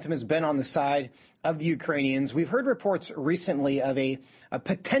that momentum has been on the side of the Ukrainians. We've heard reports recently of a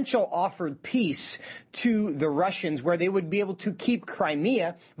potential offered peace to the Russians where they would be able to keep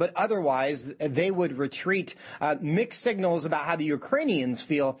Crimea, but otherwise they would retreat. Mixed signals about how the Ukrainians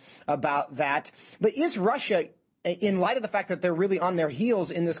feel about that. But is Russia, in light of the fact that they're really on their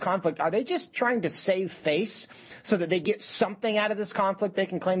heels in this conflict, are they just trying to save face so that they get something out of this conflict they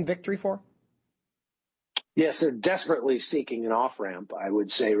can claim victory for? Yes, they're desperately seeking an off-ramp, I would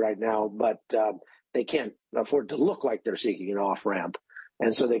say right now, but they can't afford to look like they're seeking an off-ramp.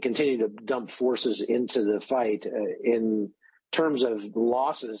 And so they continue to dump forces into the fight. In terms of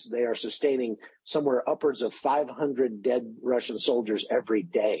losses, they are sustaining somewhere upwards of 500 dead Russian soldiers every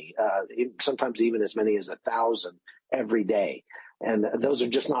day, sometimes even as many as 1,000 every day. And those are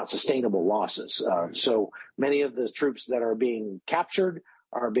just not sustainable losses. So many of the troops that are being captured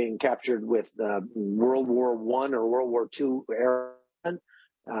with World War I or World War II airmen,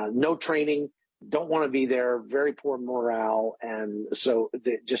 no training, don't want to be there, very poor morale, and so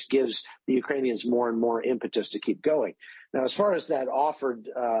it just gives the Ukrainians more and more impetus to keep going. Now, as far as that offered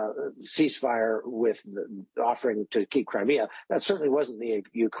ceasefire with offering to keep Crimea, that certainly wasn't the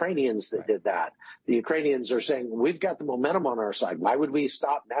Ukrainians that did that. The Ukrainians are saying, we've got the momentum on our side. Why would we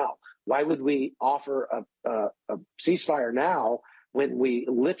stop now? Why would we offer a ceasefire now when we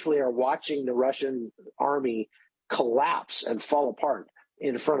literally are watching the Russian army collapse and fall apart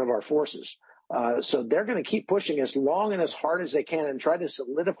in front of our forces? So they're going to keep pushing as long and as hard as they can and try to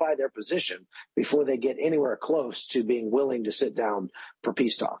solidify their position before they get anywhere close to being willing to sit down for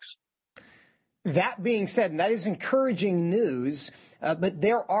peace talks. That being said, and that is encouraging news, but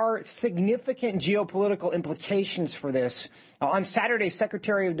there are significant geopolitical implications for this. On Saturday,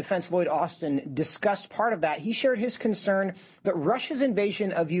 Secretary of Defense Lloyd Austin discussed part of that. He shared his concern that Russia's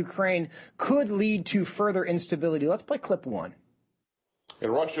invasion of Ukraine could lead to further instability. Let's play clip one.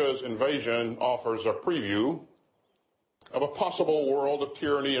 And Russia's invasion offers a preview of a possible world of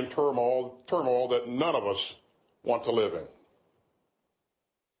tyranny and turmoil that none of us want to live in.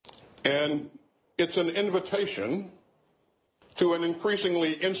 And it's an invitation to an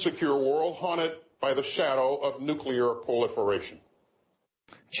increasingly insecure world haunted by the shadow of nuclear proliferation.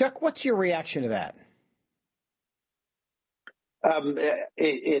 Chuck, what's your reaction to that?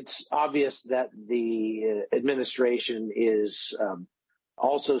 It's obvious that the administration is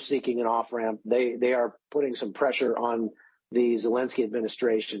also seeking an off-ramp. They are putting some pressure on the Zelensky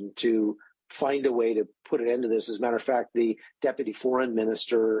administration to find a way to put an end to this. As a matter of fact, the deputy foreign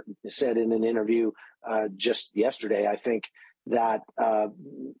minister said in an interview just yesterday, I think, that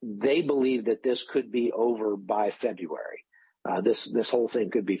they believe that this could be over by February. This whole thing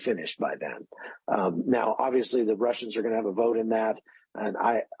could be finished by then. Now, obviously, the Russians are going to have a vote in that, and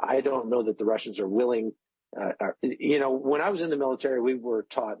I don't know that the Russians are willing. When I was in the military, we were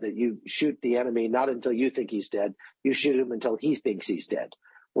taught that you shoot the enemy not until you think he's dead. You shoot him until he thinks he's dead.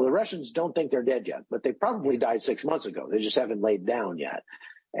 Well, the Russians don't think they're dead yet, but they probably died 6 months ago. They just haven't laid down yet.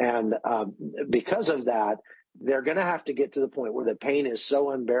 And because of that, they're going to have to get to the point where the pain is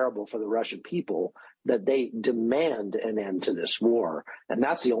so unbearable for the Russian people that they demand an end to this war. And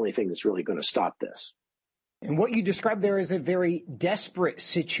that's the only thing that's really going to stop this. And what you described there is a very desperate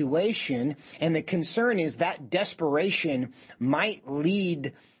situation. And the concern is that desperation might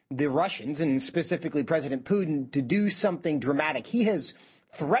lead the Russians, and specifically President Putin, to do something dramatic. He has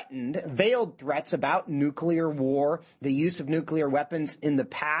threatened, veiled threats about nuclear war, the use of nuclear weapons in the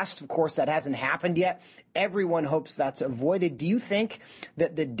past. Of course, that hasn't happened yet. Everyone hopes that's avoided. Do you think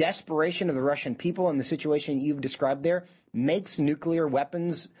that the desperation of the Russian people and the situation you've described there makes nuclear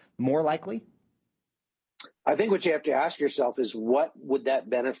weapons more likely? I think what you have to ask yourself is, what would that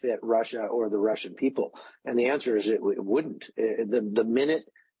benefit Russia or the Russian people? And the answer is it wouldn't. The minute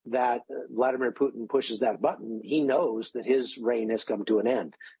that Vladimir Putin pushes that button, he knows that his reign has come to an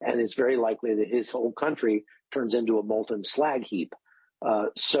end. And it's very likely that his whole country turns into a molten slag heap.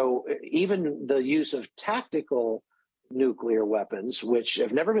 So even the use of tactical nuclear weapons, which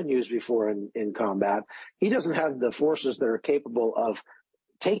have never been used before in combat, he doesn't have the forces that are capable of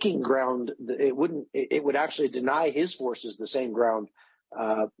taking ground. It would actually deny his forces the same ground.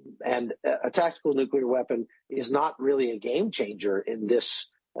 And a tactical nuclear weapon is not really a game changer in this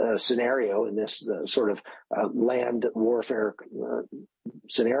scenario, in this sort of land warfare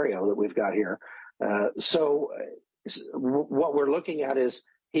scenario that we've got here. So what we're looking at is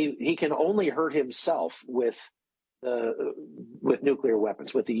he can only hurt himself with nuclear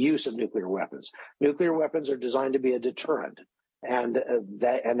weapons, with the use of nuclear weapons. Nuclear weapons are designed to be a deterrent, and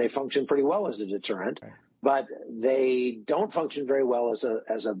they function pretty well as a deterrent, but they don't function very well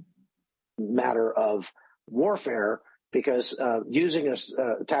as a matter of warfare, because using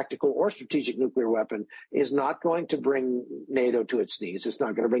a tactical or strategic nuclear weapon is not going to bring NATO to its knees. It's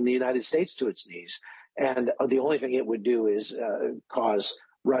not going to bring the United States to its knees. And the only thing it would do is cause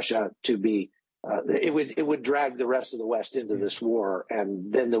Russia to be, it would drag the rest of the West into this war,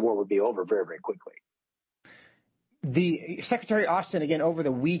 and then the war would be over very, very quickly. The Secretary Austin, again, over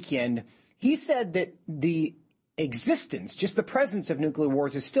the weekend, he said that the existence, just the presence of nuclear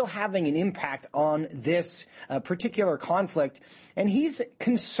wars, is still having an impact on this particular conflict. And he's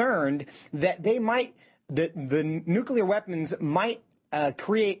concerned that the nuclear weapons might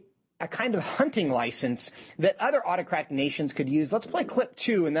create a kind of hunting license that other autocratic nations could use. Let's play clip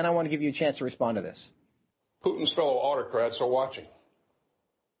 2, and then I want to give you a chance to respond to this. Putin's fellow autocrats are watching.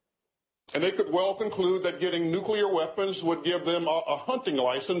 And they could well conclude that getting nuclear weapons would give them a hunting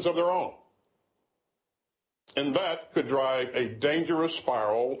license of their own. And that could drive a dangerous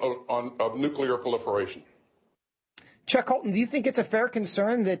spiral of nuclear proliferation. Chuck Holton, do you think it's a fair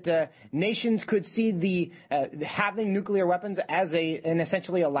concern that nations could see the having nuclear weapons as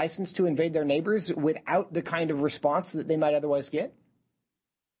essentially a license to invade their neighbors without the kind of response that they might otherwise get?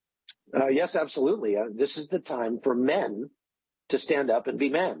 Yes, absolutely. This is the time for men to stand up and be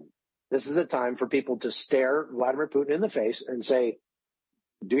men. This is the time for people to stare Vladimir Putin in the face and say,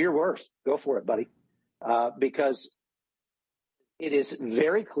 do your worst. Go for it, buddy. Because it is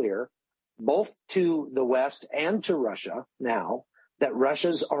very clear, both to the West and to Russia now, that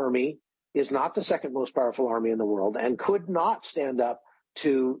Russia's army is not the second most powerful army in the world and could not stand up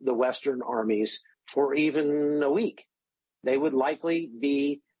to the Western armies for even a week. They would likely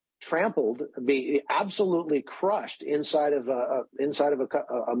be trampled, be absolutely crushed inside of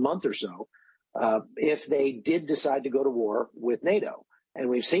a month or so if they did decide to go to war with NATO. And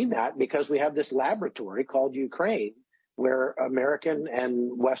we've seen that because we have this laboratory called Ukraine, where American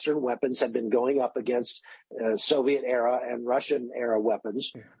and Western weapons have been going up against Soviet era and Russian era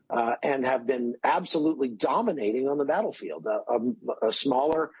weapons and have been absolutely dominating on the battlefield. A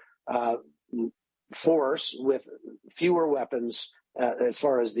smaller force with fewer weapons as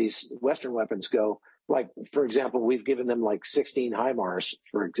far as these Western weapons go. Like, for example, we've given them like 16 HIMARS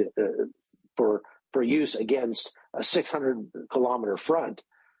for use against a 600-kilometer front.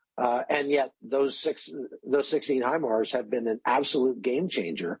 And yet those 16 HIMARS have been an absolute game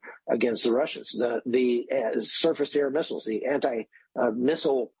changer against the Russians. The surface-to-air missiles, the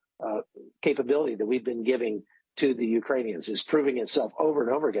anti-missile capability that we've been giving to the Ukrainians is proving itself over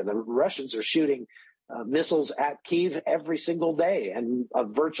and over again. The Russians are shooting missiles at Kyiv every single day, and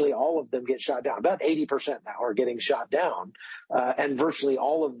virtually all of them get shot down. About 80% now are getting shot down, and virtually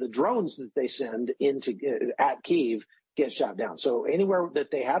all of the drones that they send at Kyiv get shot down. So anywhere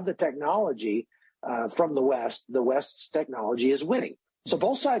that they have the technology from the West's technology is winning. So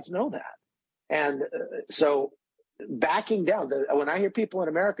both sides know that. And so backing down, when I hear people in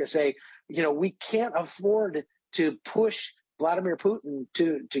America say, we can't afford to push Vladimir Putin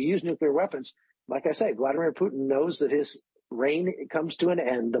to use nuclear weapons, like I say, Vladimir Putin knows that his reign comes to an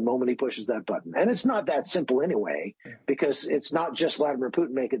end the moment he pushes that button. And it's not that simple anyway, because it's not just Vladimir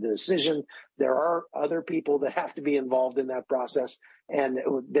Putin making the decision. There are other people that have to be involved in that process. And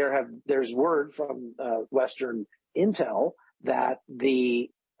there's word from Western intel that the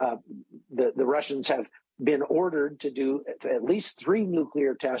Russians have been ordered to do at least 3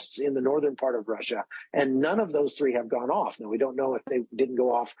 nuclear tests in the northern part of Russia, and none of those 3 have gone off. Now, we don't know if they didn't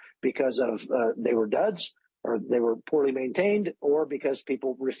go off because of they were duds, or they were poorly maintained, or because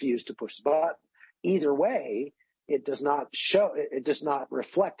people refused to push the button. Either way, it does not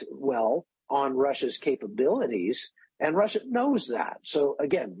reflect well on Russia's capabilities, and Russia knows that. So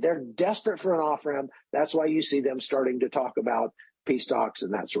again, they're desperate for an off-ramp. That's why you see them starting to talk about peace talks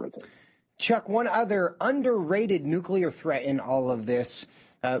and that sort of thing. Chuck, one other underrated nuclear threat in all of this.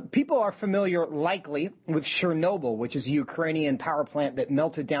 People are familiar, likely, with Chernobyl, which is a Ukrainian power plant that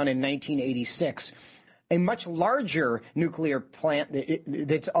melted down in 1986. A much larger nuclear plant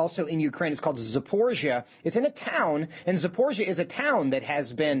that's also in Ukraine is called Zaporizhia. It's in a town, and Zaporizhia is a town that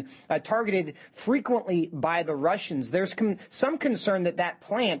has been targeted frequently by the Russians. There's some concern that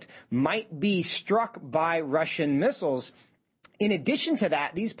plant might be struck by Russian missiles. In addition to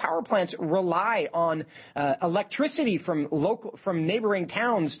that, these power plants rely on electricity from neighboring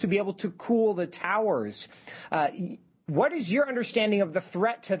towns to be able to cool the towers. What is your understanding of the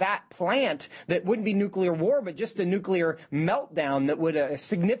threat to that plant that wouldn't be nuclear war, but just a nuclear meltdown that would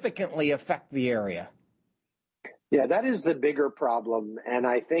significantly affect the area? Yeah, that is the bigger problem. And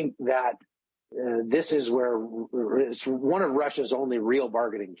I think that this is where it's one of Russia's only real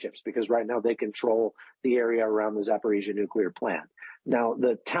bargaining chips, because right now they control the area around the Zaporizhia nuclear plant. Now,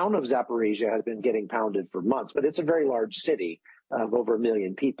 the town of Zaporizhia has been getting pounded for months, but it's a very large city of over 1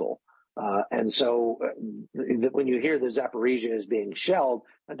 million people. And so when you hear that Zaporizhia is being shelled,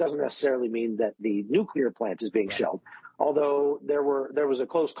 that doesn't necessarily mean that the nuclear plant is being shelled. Although there was a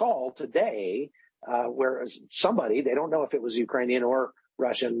close call today where somebody, they don't know if it was Ukrainian or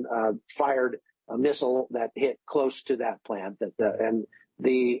Russian, fired a missile that hit close to that plant. And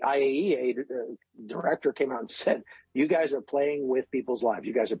the IAEA director came out and said, "You guys are playing with people's lives.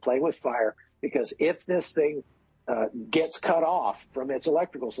 You guys are playing with fire, because if this thing gets cut off from its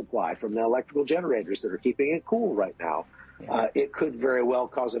electrical supply, from the electrical generators that are keeping it cool right now, it could very well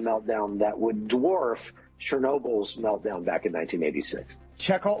cause a meltdown that would dwarf Chernobyl's meltdown back in 1986.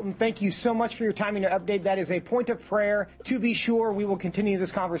 Chuck Holton, thank you so much for your time and your update. That is a point of prayer. To be sure, we will continue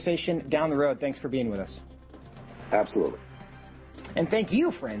this conversation down the road. Thanks for being with us. Absolutely. And thank you,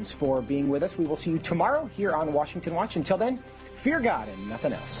 friends, for being with us. We will see you tomorrow here on Washington Watch. Until then, fear God and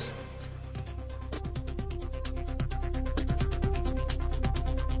nothing else.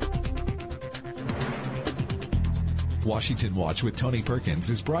 Washington Watch with Tony Perkins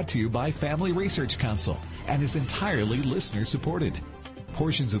is brought to you by Family Research Council and is entirely listener-supported.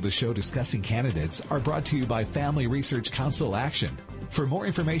 Portions of the show discussing candidates are brought to you by Family Research Council Action. For more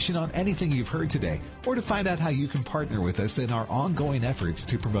information on anything you've heard today, or to find out how you can partner with us in our ongoing efforts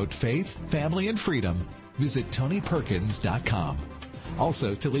to promote faith, family, and freedom, visit TonyPerkins.com.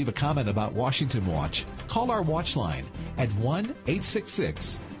 Also, to leave a comment about Washington Watch, call our watch line at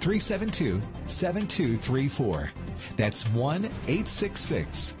 1-866-372-7234. That's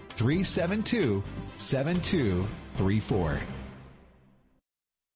 1-866-372-7234.